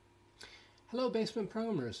Hello, basement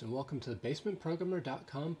programmers, and welcome to the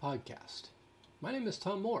basementprogrammer.com podcast. My name is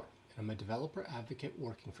Tom Moore, and I'm a developer advocate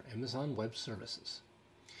working for Amazon Web Services.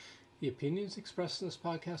 The opinions expressed in this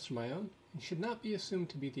podcast are my own and should not be assumed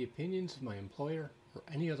to be the opinions of my employer or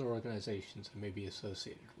any other organizations I may be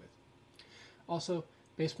associated with. Also,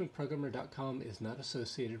 basementprogrammer.com is not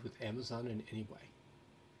associated with Amazon in any way.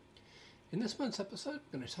 In this month's episode,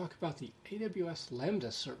 I'm going to talk about the AWS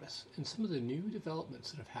Lambda service and some of the new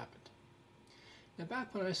developments that have happened. Now,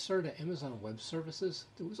 back when I started at Amazon Web Services,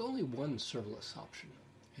 there was only one serverless option,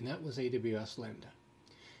 and that was AWS Lambda.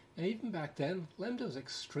 And even back then, Lambda was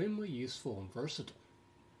extremely useful and versatile.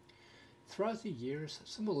 Throughout the years,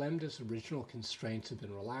 some of Lambda's original constraints have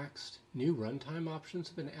been relaxed, new runtime options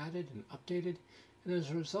have been added and updated, and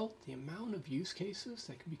as a result, the amount of use cases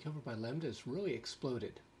that can be covered by Lambda has really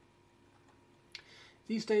exploded.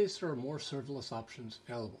 These days, there are more serverless options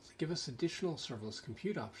available that give us additional serverless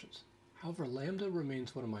compute options. However, Lambda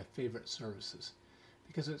remains one of my favorite services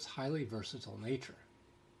because of its highly versatile nature.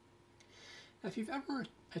 Now, if you've ever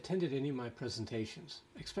attended any of my presentations,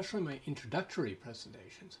 especially my introductory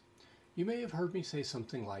presentations, you may have heard me say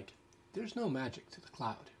something like, "There's no magic to the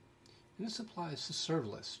cloud." And this applies to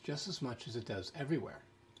serverless just as much as it does everywhere.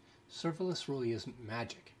 Serverless really isn't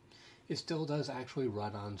magic. It still does actually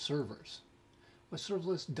run on servers. What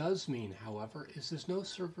serverless does mean, however, is there's no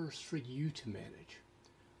servers for you to manage.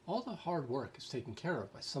 All the hard work is taken care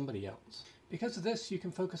of by somebody else. Because of this, you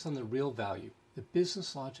can focus on the real value, the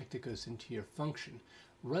business logic that goes into your function,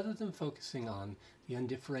 rather than focusing on the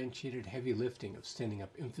undifferentiated heavy lifting of standing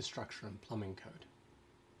up infrastructure and plumbing code.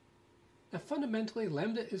 Now, fundamentally,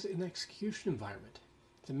 Lambda is an execution environment.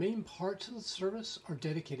 The main parts of the service are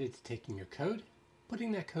dedicated to taking your code,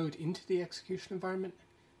 putting that code into the execution environment,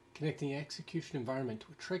 connecting the execution environment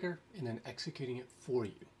to a trigger, and then executing it for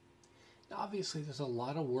you. Now, obviously, there's a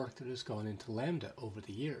lot of work that has gone into Lambda over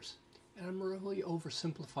the years, and I'm really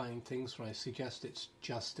oversimplifying things when I suggest it's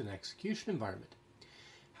just an execution environment.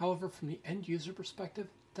 However, from the end user perspective,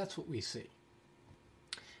 that's what we see.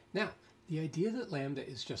 Now, the idea that Lambda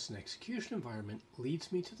is just an execution environment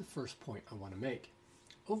leads me to the first point I want to make.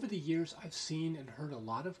 Over the years, I've seen and heard a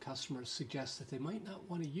lot of customers suggest that they might not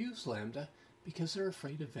want to use Lambda because they're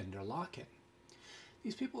afraid of vendor lock-in.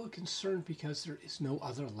 These people are concerned because there is no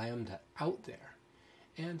other Lambda out there,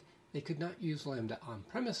 and they could not use Lambda on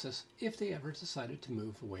premises if they ever decided to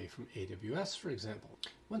move away from AWS, for example.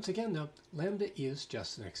 Once again, though, Lambda is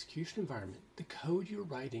just an execution environment. The code you're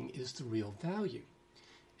writing is the real value,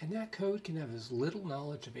 and that code can have as little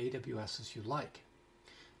knowledge of AWS as you like.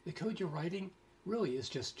 The code you're writing really is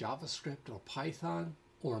just JavaScript or Python,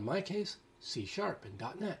 or in my case, C#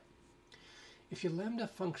 and .NET. If your Lambda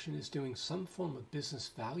function is doing some form of business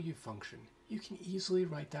value function, you can easily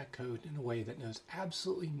write that code in a way that knows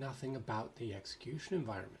absolutely nothing about the execution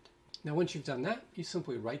environment. Now, once you've done that, you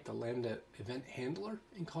simply write the Lambda event handler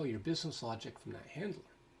and call your business logic from that handler.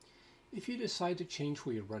 If you decide to change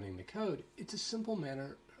where you're running the code, it's a simple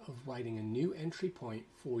matter of writing a new entry point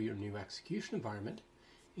for your new execution environment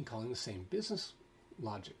and calling the same business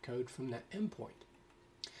logic code from that endpoint.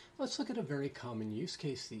 Let's look at a very common use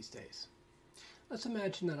case these days. Let's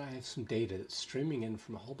imagine that I have some data that's streaming in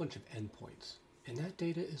from a whole bunch of endpoints, and that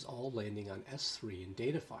data is all landing on S3 in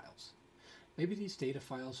data files. Maybe these data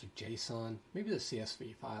files are JSON, maybe they're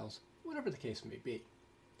CSV files, whatever the case may be.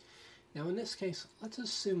 Now, in this case, let's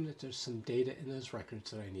assume that there's some data in those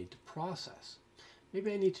records that I need to process.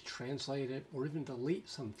 Maybe I need to translate it or even delete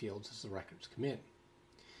some fields as the records come in.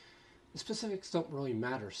 The specifics don't really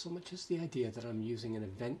matter so much as the idea that I'm using an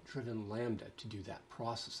event-driven Lambda to do that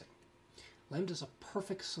processing. Lambda is a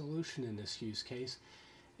perfect solution in this use case,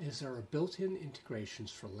 as there are built-in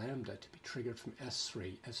integrations for Lambda to be triggered from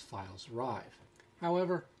S3 as files arrive.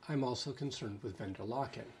 However, I'm also concerned with vendor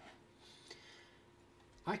lock-in.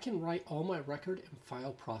 I can write all my record and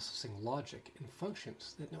file processing logic in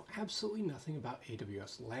functions that know absolutely nothing about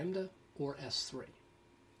AWS Lambda or S3.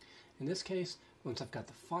 In this case, once I've got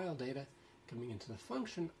the file data coming into the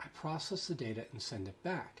function, I process the data and send it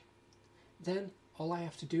back. Then, all I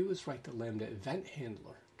have to do is write the Lambda event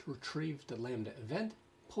handler to retrieve the Lambda event,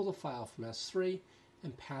 pull the file from S3,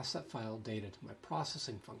 and pass that file data to my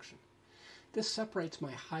processing function. This separates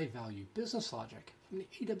my high-value business logic from the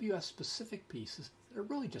AWS-specific pieces that are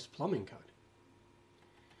really just plumbing code.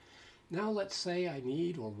 Now let's say I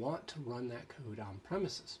need or want to run that code on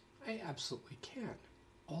premises. I absolutely can.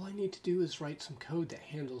 All I need to do is write some code that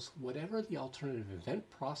handles whatever the alternative event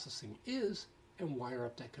processing is and wire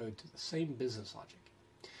up that code to the same business logic.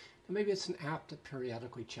 Now, maybe it's an app that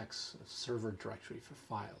periodically checks a server directory for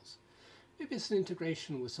files. Maybe it's an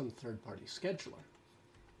integration with some third-party scheduler.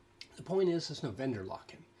 The point is, there's no vendor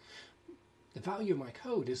lock-in. The value of my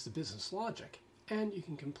code is the business logic, and you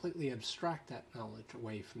can completely abstract that knowledge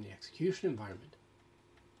away from the execution environment.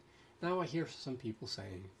 Now I hear some people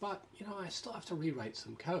saying, but, I still have to rewrite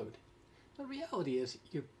some code. The reality is,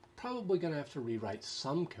 you're probably going to have to rewrite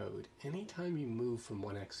some code anytime you move from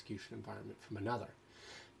one execution environment from another.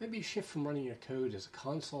 Maybe you shift from running your code as a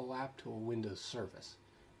console app to a Windows service.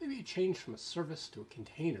 Maybe you change from a service to a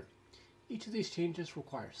container. Each of these changes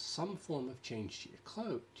requires some form of change to your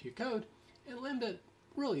code, and Lambda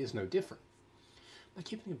really is no different. By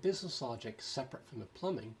keeping the business logic separate from the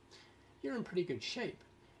plumbing, you're in pretty good shape,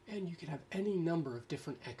 and you can have any number of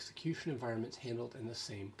different execution environments handled in the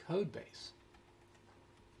same code base.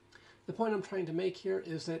 The point I'm trying to make here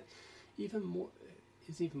is that even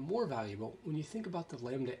more valuable when you think about the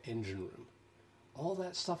Lambda engine room. All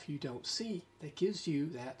that stuff you don't see that gives you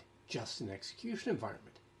that just an execution environment.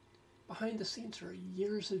 Behind the scenes are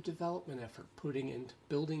years of development effort putting into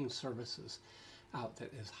building services out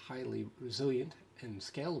that is highly resilient and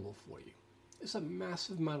scalable for you. It's a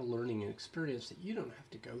massive amount of learning and experience that you don't have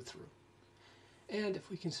to go through. And if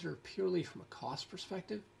we consider purely from a cost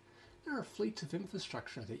perspective, there are fleets of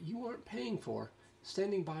infrastructure that you aren't paying for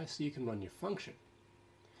standing by so you can run your function.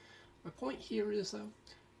 My point here is, though,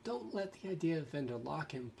 don't let the idea of vendor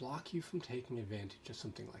lock-in block you from taking advantage of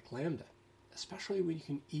something like Lambda, especially when you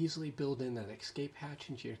can easily build in that escape hatch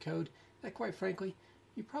into your code that, quite frankly,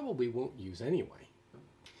 you probably won't use anyway.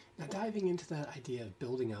 Now, diving into that idea of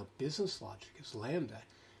building out business logic as Lambda,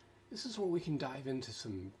 this is where we can dive into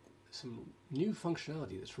some new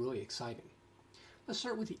functionality that's really exciting. Let's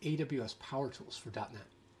start with the AWS Power Tools for .NET.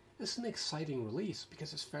 This is an exciting release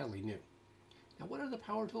because it's fairly new. Now, what are the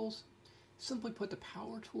Power Tools? Simply put, the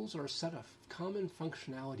Power Tools are a set of common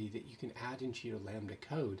functionality that you can add into your Lambda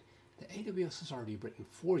code that AWS has already written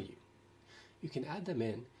for you. You can add them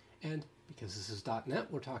in, and because this is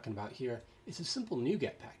 .NET we're talking about here, it's a simple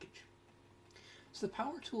NuGet package. So the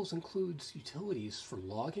Power Tools includes utilities for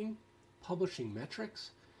logging, publishing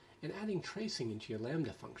metrics, and adding tracing into your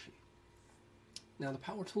Lambda function. Now, the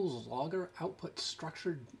Power Tools logger outputs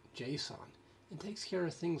structured JSON and takes care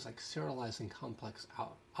of things like serializing complex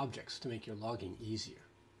objects to make your logging easier.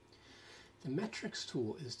 The metrics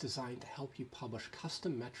tool is designed to help you publish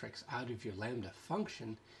custom metrics out of your Lambda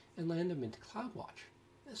function and land them into CloudWatch.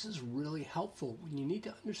 This is really helpful when you need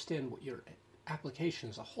to understand what your application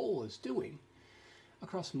as a whole is doing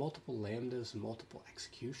across multiple Lambdas and multiple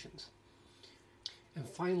executions. And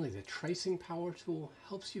finally, the tracing power tool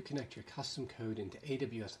helps you connect your custom code into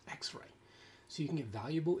AWS X-Ray so you can get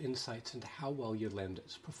valuable insights into how well your Lambda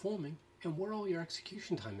is performing and where all your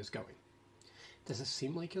execution time is going. Does it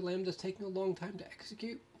seem like your Lambda is taking a long time to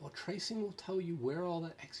execute? Well, tracing will tell you where all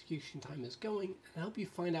that execution time is going and help you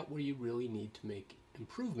find out where you really need to make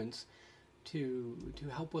improvements to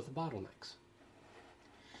help with the bottlenecks.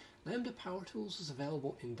 Lambda Power Tools is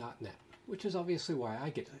available in .NET, which is obviously why I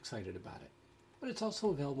get excited about it. But it's also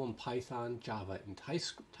available in Python, Java, and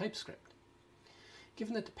TypeScript.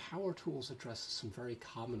 Given that the Power Tools addresses some very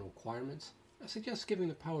common requirements, I suggest giving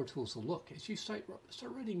the Power Tools a look as you start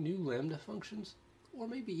writing new Lambda functions, or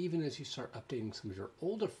maybe even as you start updating some of your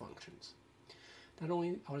older functions. Not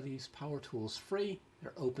only are these Power Tools free,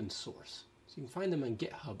 they're open source. So you can find them on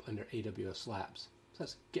GitHub under AWS Labs. So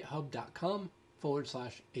that's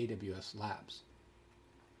github.com/AWS Labs.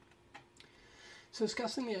 So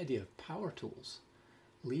discussing the idea of Power Tools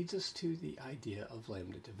leads us to the idea of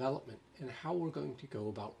Lambda development and how we're going to go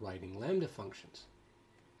about writing Lambda functions.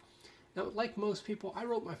 Now, like most people, I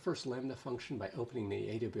wrote my first Lambda function by opening the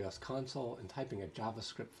AWS console and typing a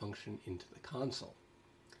JavaScript function into the console.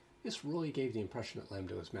 This really gave the impression that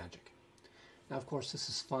Lambda was magic. Now, of course, this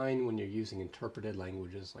is fine when you're using interpreted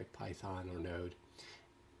languages like Python or Node,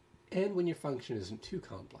 and when your function isn't too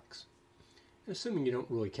complex, and assuming you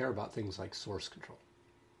don't really care about things like source control.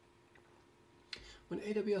 When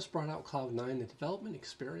AWS brought out Cloud9, the development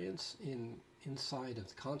experience inside of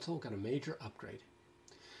the console got a major upgrade.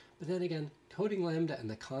 But then again, coding Lambda in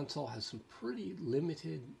the console has some pretty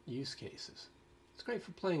limited use cases. It's great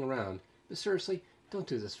for playing around, but seriously, don't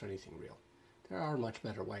do this for anything real. There are much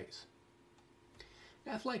better ways.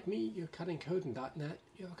 Now, if like me, you're cutting code in .NET,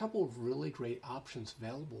 you have a couple of really great options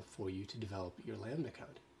available for you to develop your Lambda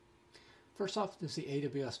code. First off, there's the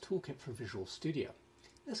AWS Toolkit for Visual Studio.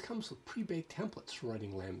 This comes with pre-baked templates for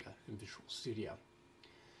writing Lambda in Visual Studio.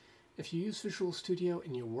 If you use Visual Studio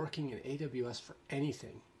and you're working in AWS for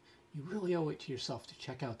anything, you really owe it to yourself to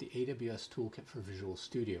check out the AWS Toolkit for Visual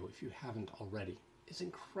Studio if you haven't already. It's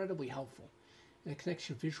incredibly helpful, and it connects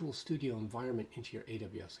your Visual Studio environment into your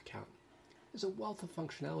AWS account. There's a wealth of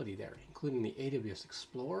functionality there, including the AWS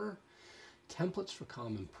Explorer, templates for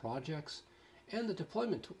common projects, and the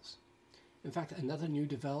deployment tools. In fact, another new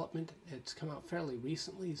development that's come out fairly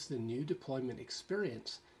recently is the new deployment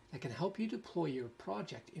experience that can help you deploy your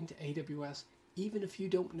project into AWS even if you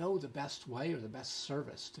don't know the best way or the best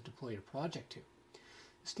service to deploy your project to.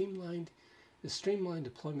 The streamlined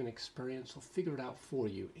deployment experience will figure it out for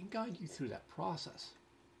you and guide you through that process.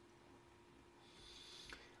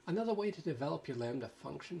 Another way to develop your Lambda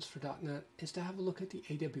functions for .NET is to have a look at the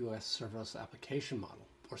AWS Serverless Application Model,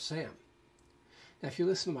 or SAM. Now, if you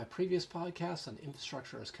listen to my previous podcast on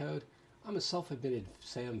infrastructure as code, I'm a self-admitted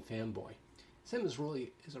SAM fanboy. SAM is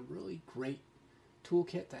a really great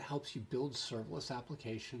toolkit that helps you build serverless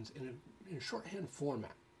applications in a shorthand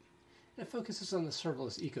format. And it focuses on the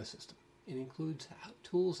serverless ecosystem. It includes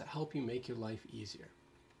tools that help you make your life easier.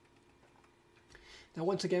 Now,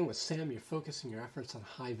 once again, with SAM, you're focusing your efforts on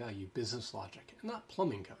high-value business logic and not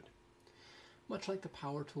plumbing code. Much like the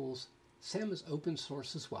Power Tools, SAM is open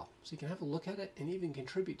source as well, so you can have a look at it and even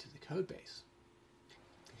contribute to the code base.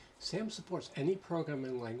 SAM supports any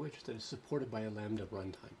programming language that is supported by a Lambda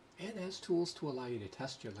runtime, and has tools to allow you to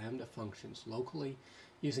test your Lambda functions locally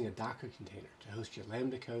using a Docker container to host your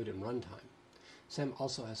Lambda code in runtime. SAM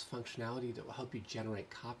also has functionality that will help you generate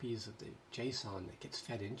copies of the JSON that gets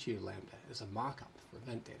fed into your Lambda as a mockup for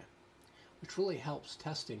event data, which really helps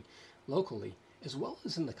testing locally as well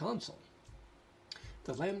as in the console.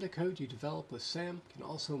 The Lambda code you develop with SAM can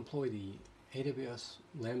also employ the AWS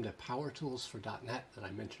Lambda Power Tools for .NET that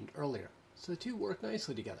I mentioned earlier, so the two work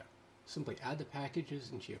nicely together. Simply add the packages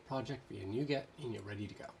into your project via NuGet and you're ready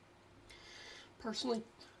to go. Personally,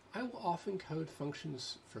 I will often code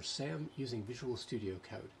functions for SAM using Visual Studio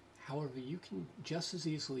Code. However, you can just as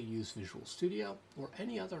easily use Visual Studio or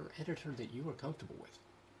any other editor that you are comfortable with.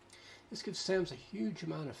 This gives SAMs a huge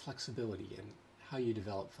amount of flexibility in how you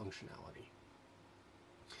develop functionality.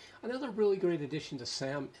 Another really great addition to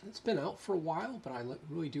SAM, and it's been out for a while, but I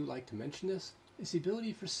really do like to mention this, is the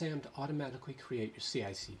ability for SAM to automatically create your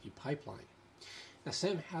CI/CD pipeline. Now,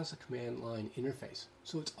 SAM has a command line interface,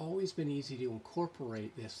 so it's always been easy to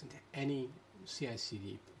incorporate this into any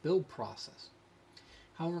CI/CD build process.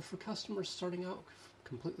 However, for customers starting out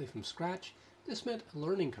completely from scratch, this meant a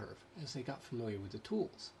learning curve as they got familiar with the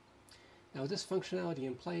tools. Now, with this functionality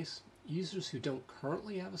in place, users who don't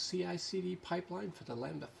currently have a CI/CD pipeline for the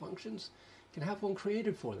Lambda functions can have one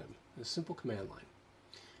created for them in a simple command line.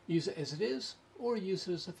 Use it as it is, or use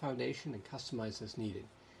it as a foundation and customize as needed.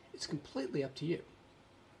 It's completely up to you.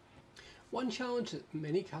 One challenge that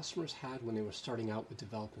many customers had when they were starting out with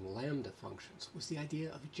developing Lambda functions was the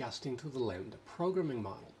idea of adjusting to the Lambda programming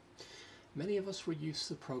model. Many of us were used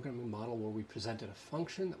to the programming model where we presented a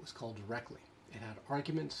function that was called directly. It had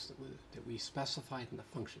arguments that we specified in the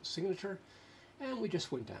function signature, and we just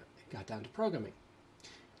got down to programming.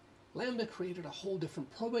 Lambda created a whole different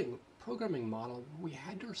programming model where we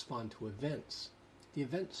had to respond to events. The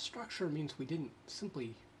event structure means we didn't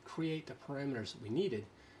simply create the parameters that we needed,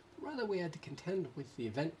 but rather we had to contend with the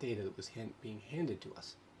event data that was being handed to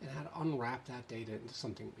us and how to unwrap that data into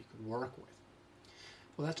something we could work with.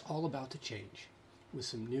 Well, that's all about to change with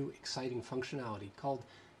some new exciting functionality called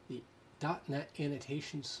the .NET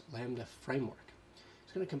Annotations Lambda Framework.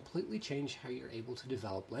 It's going to completely change how you're able to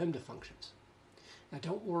develop Lambda functions. Now,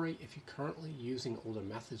 don't worry if you're currently using older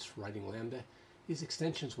methods for writing Lambda. These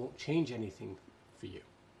extensions won't change anything for you.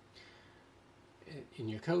 And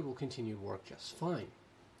your code will continue to work just fine.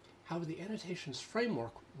 However, the Annotations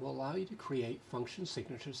Framework will allow you to create function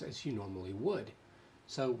signatures as you normally would.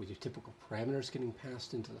 So, with your typical parameters getting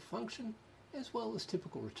passed into the function, as well as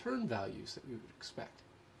typical return values that we would expect.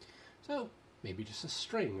 So, maybe just a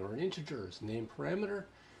string or an integer as name parameter,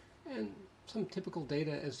 and some typical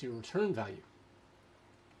data as your return value.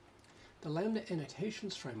 The Lambda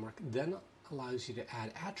Annotations Framework then allows you to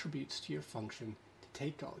add attributes to your function to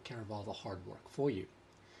take care of all the hard work for you.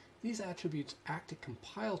 These attributes act at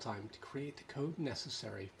compile time to create the code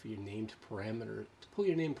necessary for your named parameter, to pull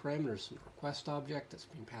your named parameters from the request object that's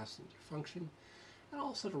being passed into your function, and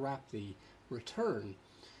also to wrap the return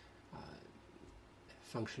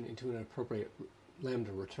function into an appropriate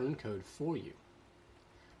Lambda return code for you.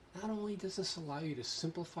 Not only does this allow you to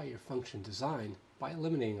simplify your function design by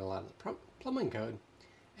eliminating a lot of the plumbing code,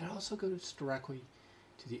 it also goes directly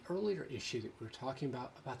to the earlier issue that we were talking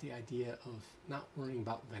about the idea of not worrying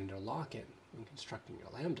about vendor lock-in when constructing your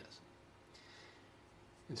Lambdas.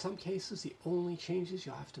 In some cases, the only changes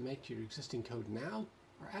you'll have to make to your existing code now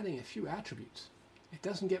are adding a few attributes. It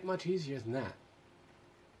doesn't get much easier than that.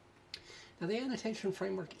 Now, the annotation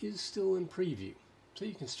framework is still in preview, so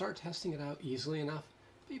you can start testing it out easily enough,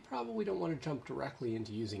 but you probably don't want to jump directly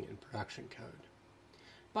into using it in production code.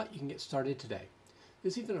 but you can get started today.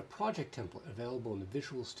 There's even a project template available in the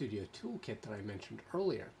Visual Studio Toolkit that I mentioned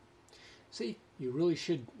earlier. See, you really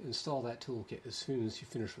should install that toolkit as soon as you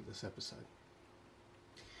finish with this episode.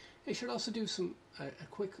 You should also do a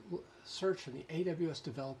quick search on the AWS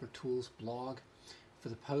Developer Tools blog for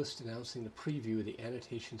the post announcing the preview of the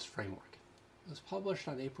Annotations Framework. It was published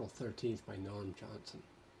on April 13th by Norm Johnson.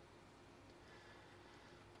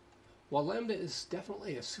 While Lambda is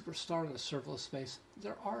definitely a superstar in the serverless space,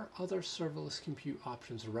 there are other serverless compute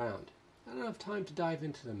options around. I don't have time to dive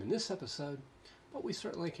into them in this episode, but we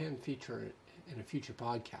certainly can feature it in a future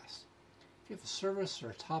podcast. If you have a service or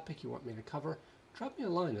a topic you want me to cover, drop me a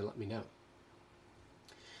line and let me know.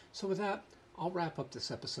 So with that, I'll wrap up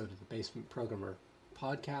this episode of the Basement Programmer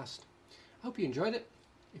podcast. I hope you enjoyed it.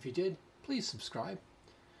 If you did, please subscribe.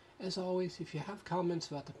 As always, if you have comments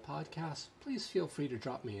about the podcast, please feel free to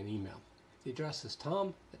drop me an email. The address is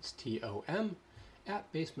Tom, that's Tom,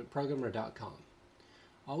 @basementprogrammer.com.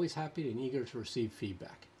 Always happy and eager to receive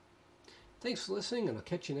feedback. Thanks for listening, and I'll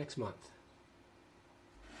catch you next month.